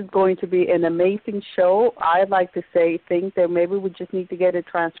this is going to be an amazing show. I'd like to think that maybe we just need to get it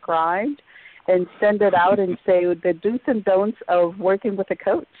transcribed and send it out and say the do's and don'ts of working with a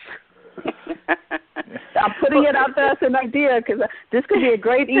coach. I'm putting it out there as an idea because this could be a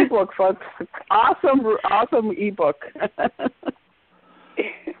great ebook, folks. Awesome ebook.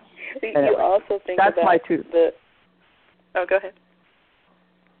 You also think that's about my two. Oh, go ahead.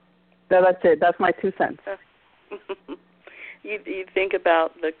 No, that's it. That's my 2 cents. You think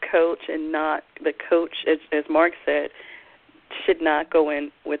about the coach and not the coach, as Mark said, should not go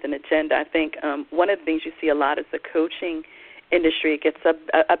in with an agenda. I think one of the things you see a lot is the coaching industry gets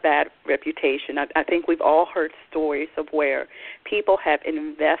a bad reputation. I think we've all heard stories of where people have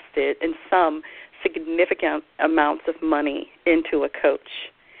invested in some significant amounts of money into a coach,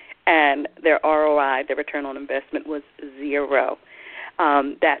 and their ROI, their return on investment, was zero.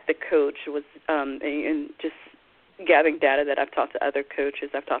 That the coach was, and just gathering data that I've talked to other coaches,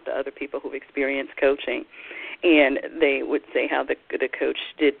 I've talked to other people who've experienced coaching, and they would say how the coach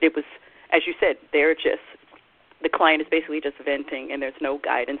did. It was, as you said, the client is basically just venting, and there's no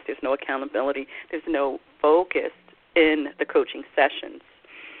guidance, there's no accountability, there's no focus in the coaching sessions.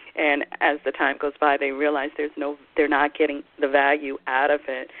 And as the time goes by, they realize they're not getting the value out of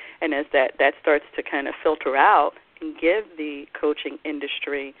it. And as that starts to kind of filter out and give the coaching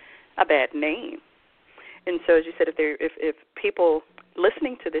industry a bad name. And so, as you said, if people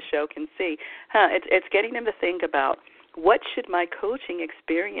listening to this show can see, it's getting them to think about, what should my coaching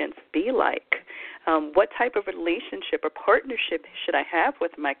experience be like? What type of relationship or partnership should I have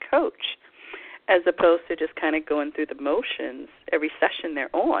with my coach, as opposed to just kind of going through the motions every session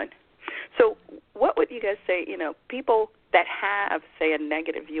they're on? So what would you guys say, people that have, say, a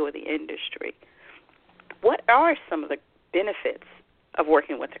negative view of the industry, what are some of the benefits of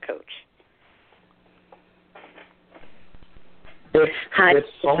working with a coach? It's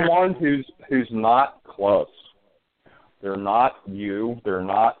someone who's not close. They're not you. They're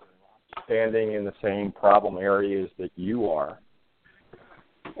not standing in the same problem areas that you are.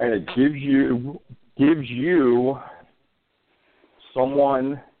 And it gives you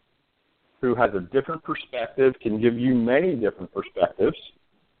someone who has a different perspective, can give you many different perspectives,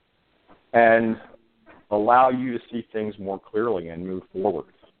 and allow you to see things more clearly and move forward.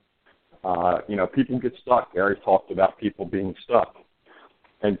 People get stuck. Gary talked about people being stuck.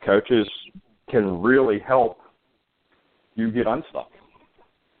 And coaches can really help you get unstuck.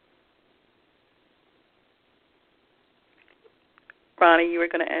 Ronnie, you were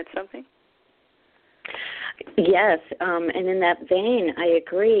going to add something? Yes, and in that vein, I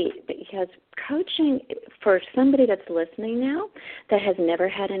agree, because coaching, for somebody that's listening now that has never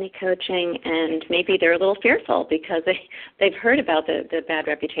had any coaching, and maybe they're a little fearful because they've heard about the bad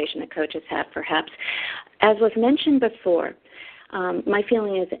reputation that coaches have, perhaps. As was mentioned before, my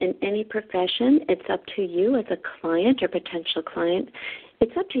feeling is in any profession, it's up to you as a client or potential client.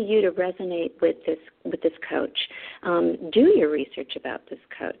 It's up to you to resonate with this coach. Do your research about this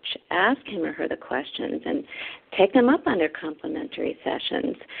coach. Ask him or her the questions and take them up on their complimentary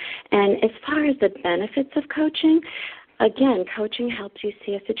sessions. And as far as the benefits of coaching, again, coaching helps you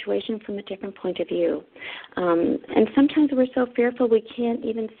see a situation from a different point of view. And sometimes we're so fearful we can't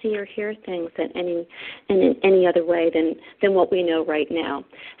even see or hear things in any other way than what we know right now.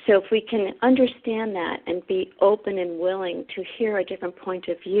 So if we can understand that and be open and willing to hear a different point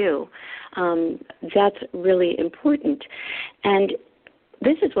of view, that's really important. And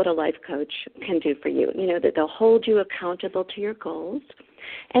this is what a life coach can do for you, that they'll hold you accountable to your goals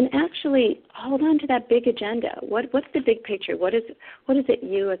and actually hold on to that big agenda. What's the big picture? What is it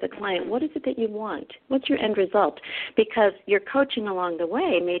you as a client, what is it that you want? What's your end result? Because your coaching along the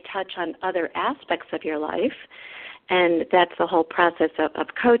way may touch on other aspects of your life, and that's the whole process of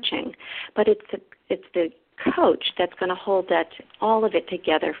coaching. But it's the coach that's going to hold all of it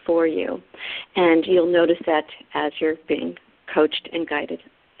together for you. And you'll notice that as you're being coached and guided,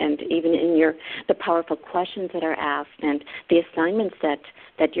 and even in the powerful questions that are asked and the assignments that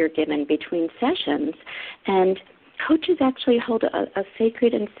you're given between sessions. And coaches actually hold a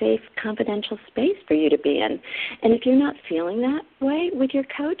sacred and safe, confidential space for you to be in. And if you're not feeling that way with your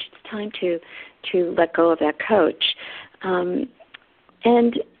coach, it's time to let go of that coach.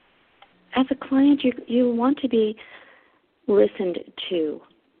 And as a client, you want to be listened to.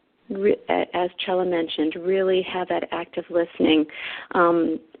 As Chella mentioned, really have that active listening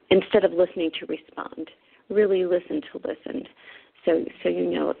instead of listening to respond. Really listen to listen. so you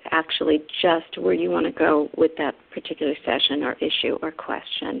know actually just where you want to go with that particular session or issue or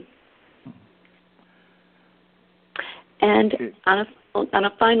question. And on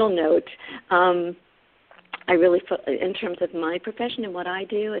a final note, I really, in terms of my profession and what I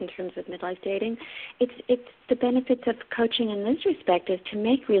do in terms of midlife dating, it's the benefits of coaching in this respect is to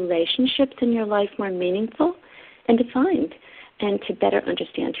make relationships in your life more meaningful and defined, and to better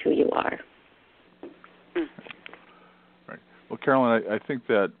understand who you are. Right. Well, Carolyn, I think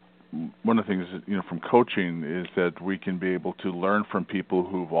that one of the things, from coaching is that we can be able to learn from people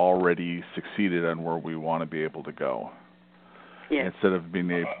who've already succeeded on where we want to be able to go, instead of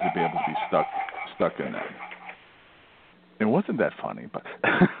being able to be stuck in that. It wasn't that funny, but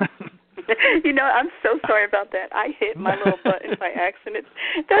I'm so sorry about that. I hit my little button by accident.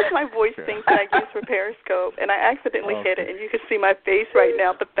 That's my voice thing that I use for Periscope, and I accidentally hit it, and you can see my face right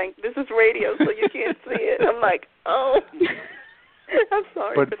now. But this is radio, so you can't see it. I'm like, oh, I'm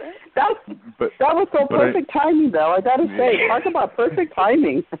sorry for that. That was so perfect timing, though. I got to say, talk about perfect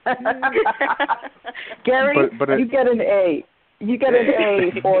timing. Gary, you get an A. You get an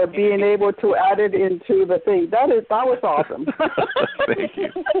A for being able to add it into the thing. That was awesome. Thank you.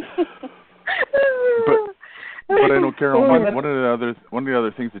 But I know, Carol, one of the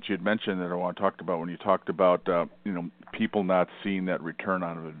other things that you had mentioned that I want to talk about when you talked about people not seeing that return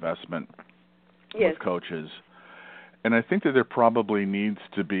on investment with coaches, and I think that there probably needs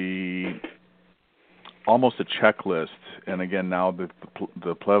to be almost a checklist. And again, now that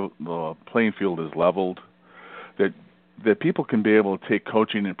the playing field is leveled, that people can be able to take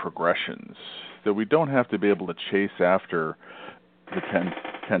coaching in progressions, that we don't have to be able to chase after the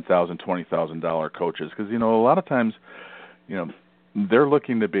 $10,000, $20,000 coaches, because a lot of times, they're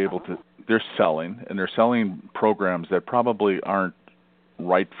looking to be able to. They're selling programs that probably aren't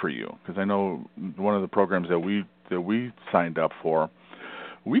right for you. Because I know one of the programs that we signed up for,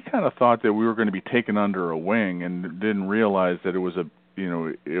 we kind of thought that we were going to be taken under a wing, and didn't realize that it was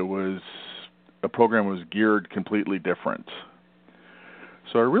a program was geared completely different.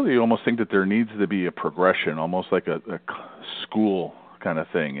 So I really almost think that there needs to be a progression, almost like a school kind of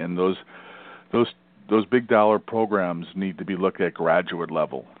thing. And those big dollar programs need to be looked at graduate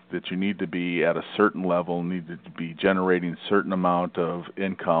level, that you need to be at a certain level, need to be generating a certain amount of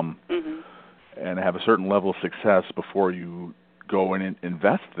income and have a certain level of success before you go and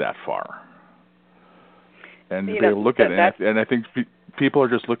invest that far. And they look at it, and I think people are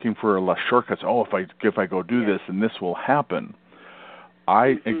just looking for shortcuts. Oh, if I go do this, and this will happen.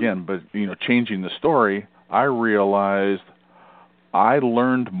 Changing the story, I realized I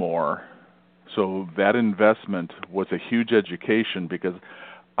learned more. So that investment was a huge education, because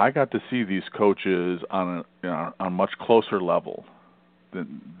I got to see these coaches on a much closer level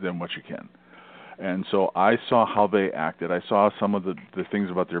than what you can. And so I saw how they acted. I saw some of the things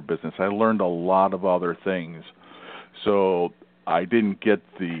about their business. I learned a lot of other things. So I didn't get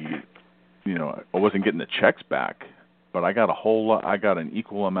I wasn't getting the checks back, but I got a whole lot. I got an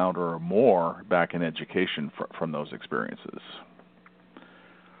equal amount or more back in education from those experiences.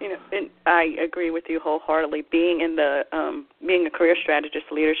 And I agree with you wholeheartedly. Being a career strategist,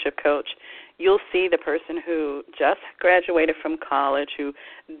 leadership coach, you'll see the person who just graduated from college, who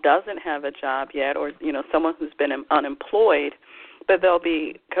doesn't have a job yet, or someone who's been unemployed. But there'll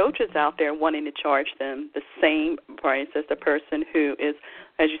be coaches out there wanting to charge them the same price as the person who is,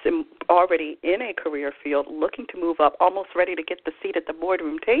 as you said, already in a career field, looking to move up, almost ready to get the seat at the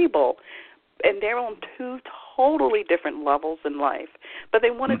boardroom table. And they're on two totally different levels in life, but they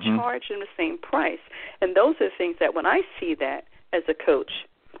want to charge them the same price. And those are the things that when I see that as a coach,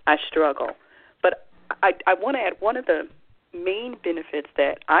 I struggle. But I want to add, one of the main benefits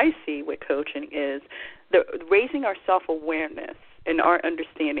that I see with coaching is raising our self-awareness and our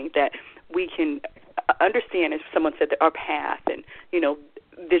understanding that we can understand, as someone said, our path and,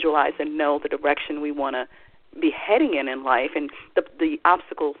 visualize and know the direction we want to be heading in life, and the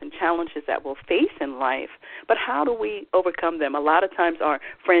obstacles and challenges that we'll face in life. But how do we overcome them? A lot of times our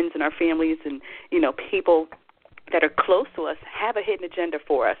friends and our families and, people that are close to us have a hidden agenda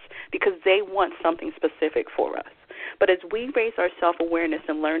for us because they want something specific for us. But as we raise our self-awareness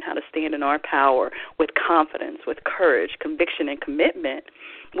and learn how to stand in our power with confidence, with courage, conviction, and commitment,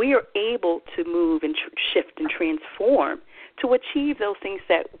 we are able to move and shift and transform to achieve those things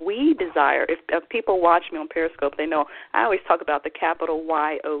that we desire. If people watch me on Periscope, they know I always talk about the capital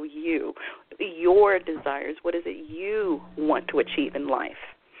Y-O-U, your desires. What is it you want to achieve in life?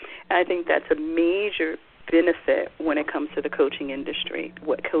 And I think that's a major benefit when it comes to the coaching industry,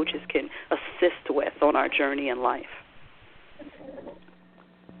 what coaches can assist with on our journey in life.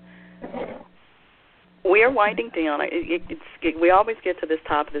 We are winding down. We always get to this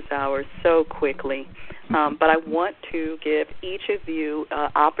top of this hour so quickly, but I want to give each of you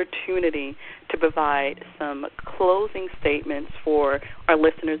opportunity to provide some closing statements for our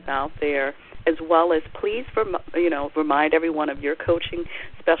listeners out there, as well as please, remind everyone of your coaching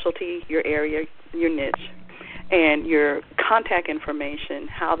specialty, your area, your niche, and your contact information,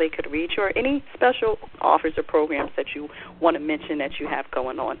 how they could reach you, or any special offers or programs that you want to mention that you have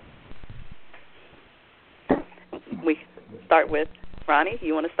going on. We start with Ronnie.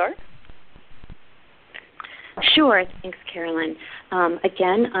 You want to start? Sure. Thanks, Carolyn.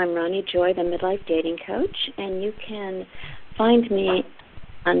 Again, I'm Ronnie Joy, the Midlife Dating Coach, and you can find me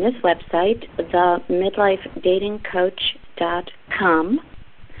on this website, themidlifedatingcoach.com,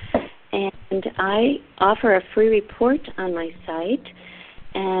 and I offer a free report on my site,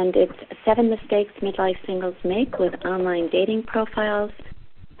 and it's 7 mistakes midlife singles make with online dating profiles,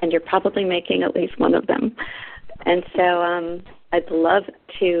 and you're probably making at least one of them. And so I'd love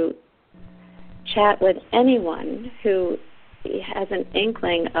to chat with anyone who has an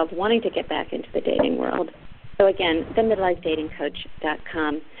inkling of wanting to get back into the dating world. So again,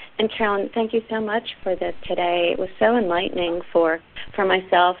 themidlifedatingcoach.com. And Carolyn, thank you so much for this today. It was so enlightening for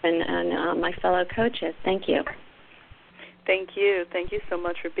myself and my fellow coaches. Thank you. Thank you. Thank you so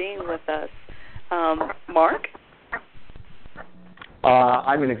much for being with us. Mark?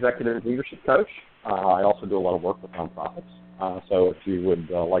 I'm an executive leadership coach. I also do a lot of work with nonprofits. So if you would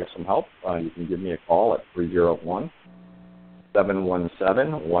like some help, you can give me a call at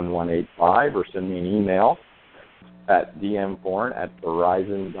 301-717-1185 or send me an email at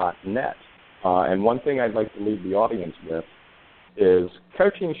dmthorne@verizon.net. And one thing I'd like to leave the audience with is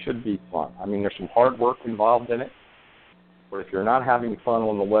coaching should be fun. I mean, there's some hard work involved in it, but if you're not having fun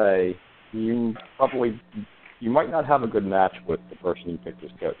on the way, you might not have a good match with the person you picked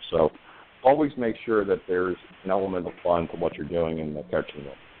as coach. So always make sure that there's an element of fun to what you're doing in the coaching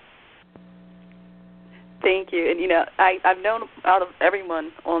world. Thank you. And, I've known out of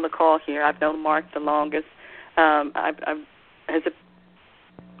everyone on the call here, I've known Mark the longest. Has it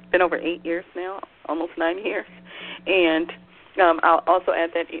been over 8 years now, almost 9 years? And I'll also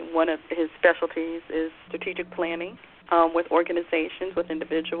add that one of his specialties is strategic planning with organizations, with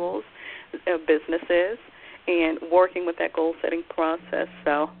individuals, businesses, and working with that goal-setting process.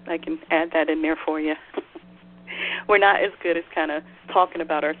 So I can add that in there for you. We're not as good as kind of talking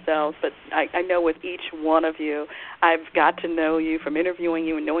about ourselves, but I know with each one of you, I've got to know you from interviewing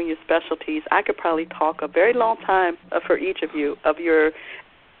you and knowing your specialties. I could probably talk a very long time for each of you,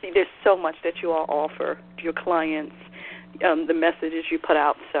 there's so much that you all offer to your clients, the messages you put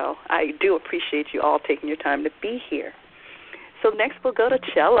out. So I do appreciate you all taking your time to be here. So next we'll go to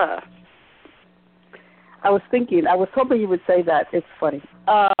Chella. I was hoping you would say that. It's funny.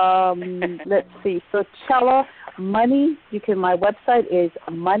 Let's see. So Chella, my website is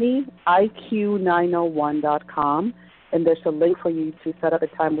moneyiq901.com, and there's a link for you to set up a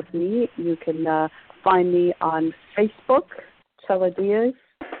time with me. You can find me on Facebook, Chella Diaz,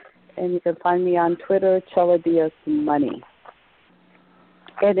 and you can find me on Twitter, Chella Diaz Money.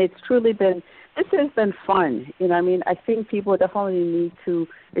 And it's truly been, this has been fun. I think people definitely need to,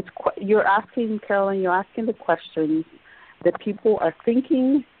 you're asking, Carolyn, you're asking the questions that people are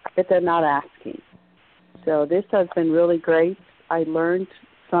thinking that they're not asking. So this has been really great. I learned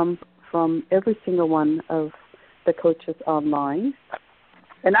some from every single one of the coaches online.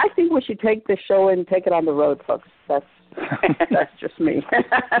 And I think we should take this show and take it on the road, folks. That's just me.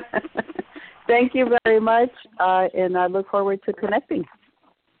 Thank you very much, and I look forward to connecting.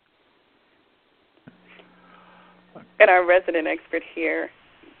 And our resident expert here,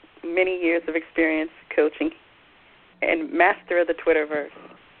 many years of experience coaching, and master of the Twitterverse,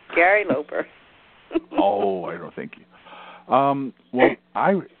 Gary Loper. Oh, I don't thank you. Well,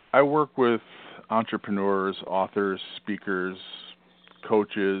 I work with entrepreneurs, authors, speakers,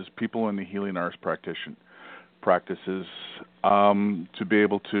 coaches, people in the healing arts practices to be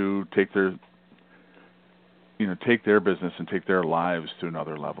able to take their business and take their lives to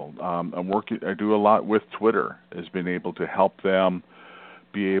another level. I do a lot with Twitter, has been able to help them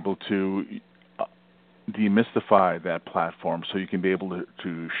be able to demystify that platform so you can be able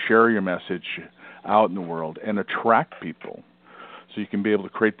to share your message out in the world and attract people, so you can be able to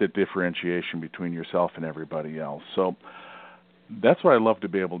create that differentiation between yourself and everybody else. So that's what I love to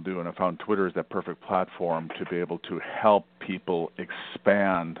be able to do, and I found Twitter is that perfect platform to be able to help people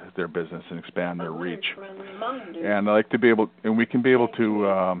expand their business and expand their reach. And I like to be able, and we can be able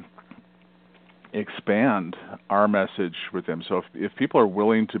to expand our message with them. So if people are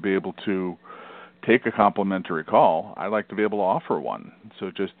willing to be able to take a complimentary call, I'd like to be able to offer one. So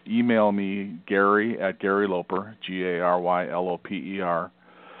just email me, Gary at GaryLoper,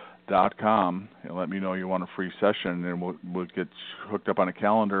 GaryLoper.com, and let me know you want a free session, and we'll get hooked up on a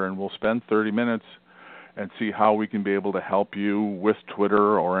calendar, and we'll spend 30 minutes and see how we can be able to help you with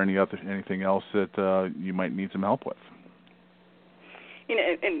Twitter or anything else that you might need some help with. You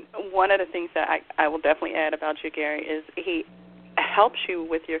know, and one of the things that I will definitely add about you, Gary, is he helps you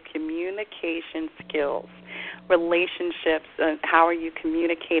with your communication skills, relationships, how are you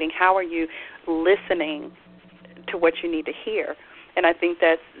communicating, how are you listening to what you need to hear. And I think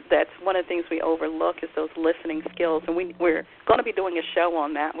that's one of the things we overlook is those listening skills. And we're going to be doing a show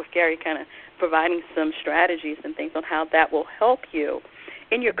on that with Gary, kind of providing some strategies and things on how that will help you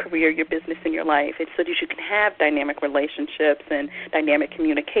in your career, your business, and your life, so that you can have dynamic relationships and dynamic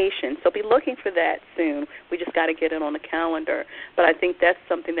communication. So be looking for that soon. We just got to get it on the calendar. But I think that's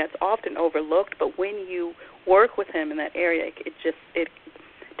something that's often overlooked. But when you work with him in that area, it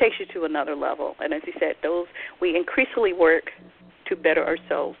takes you to another level. And as you said, we increasingly work to better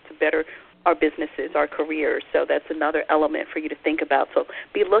ourselves, to better our businesses, our careers. So that's another element for you to think about. So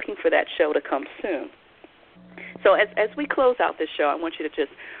be looking for that show to come soon. So as we close out this show, I want you to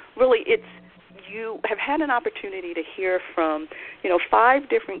just really, you have had an opportunity to hear from, 5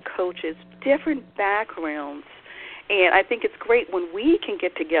 different coaches, different backgrounds, and I think it's great when we can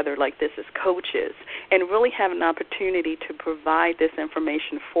get together like this as coaches and really have an opportunity to provide this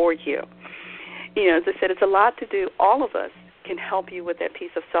information for you. As I said, it's a lot to do. All of us can help you with that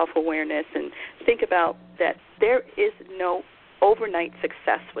piece of self-awareness, and think about that there is no overnight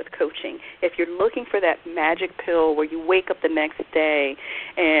success with coaching. If you're looking for that magic pill where you wake up the next day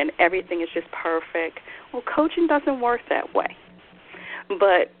and everything is just perfect, well, coaching doesn't work that way.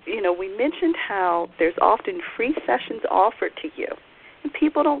 But, we mentioned how there's often free sessions offered to you, and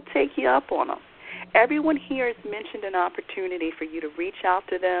people don't take you up on them. Everyone here has mentioned an opportunity for you to reach out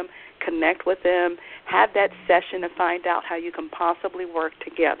to them, connect with them, have that session to find out how you can possibly work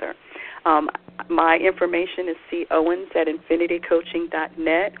together. My information is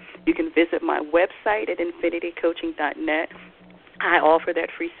cowens@infinitycoaching.net. You can visit my website at infinitycoaching.net. I offer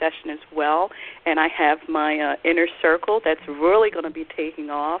that free session as well, and I have my inner circle that's really going to be taking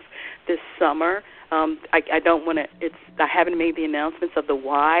off this summer. I don't want to. I haven't made the announcements of the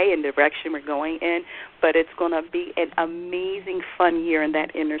why and direction we're going in, but it's going to be an amazing, fun year in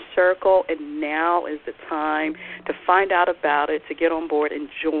that inner circle. And now is the time to find out about it, to get on board and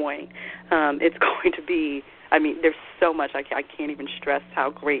join. It's going to be. There's so much. I can't even stress how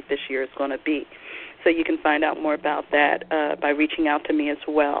great this year is going to be. So you can find out more about that by reaching out to me as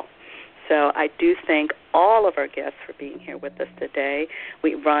well. So I do thank all of our guests for being here with us today.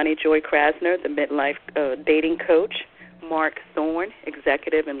 Ronnie Joy Krasner, the midlife dating coach, Mark Thorne,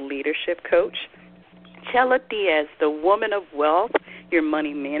 executive and leadership coach, Chela Diaz, the woman of wealth, your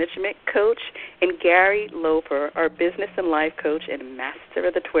money management coach, and Gary Loper, our business and life coach and master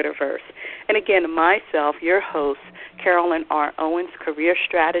of the Twitterverse. And again, myself, your host, Carolyn R. Owens, career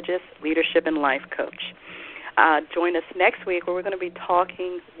strategist, leadership and life coach. Join us next week where we're going to be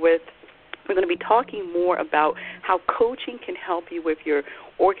talking more about how coaching can help you with your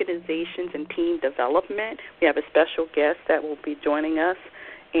organizations and team development. We have a special guest that will be joining us,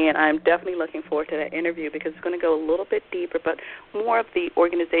 and I'm definitely looking forward to that interview because it's going to go a little bit deeper, but more of the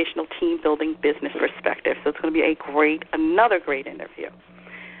organizational team-building business perspective. So it's going to be another great interview.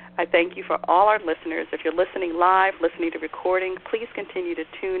 I thank you for all our listeners. If you're listening live, listening to recording, please continue to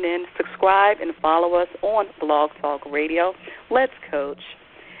tune in, subscribe, and follow us on Blog Talk Radio. Let's Coach.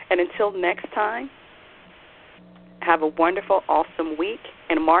 And until next time, have a wonderful, awesome week.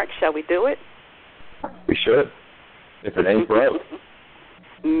 And Mark, shall we do it? We should. If it ain't broke.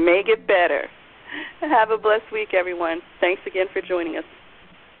 Make it better. Have a blessed week, everyone. Thanks again for joining us.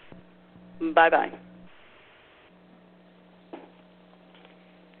 Bye-bye.